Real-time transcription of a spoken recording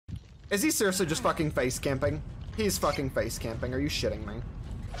Is he seriously just fucking face camping? He's fucking face camping. Are you shitting me?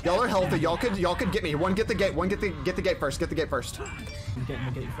 Y'all are healthy. Y'all could get me. One get the gate. One get the gate first. Get the gate first. You getting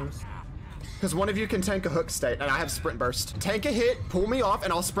the gate first? Because one of you can tank a hook state, and I have sprint burst. Tank a hit, pull me off,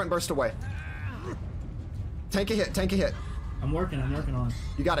 and I'll sprint burst away. Tank a hit. Tank a hit. I'm working on it.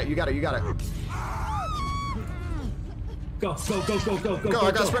 You got it. You got it. You got it. Go. Go.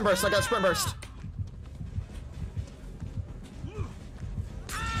 I got sprint burst. I got sprint burst.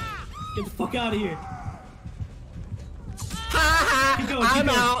 Get the fuck out of here. I'm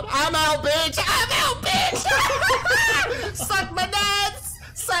out, bitch! I'm out, bitch! Suck my nuts!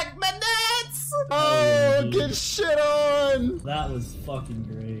 Suck my nuts! Oh, get shit on! That was fucking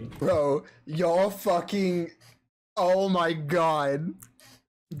great. Bro, y'all fucking... Oh my god.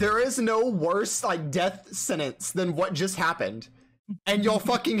 There is no worse, like, death sentence than what just happened. And y'all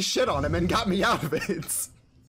fucking shit on him and got me out of it.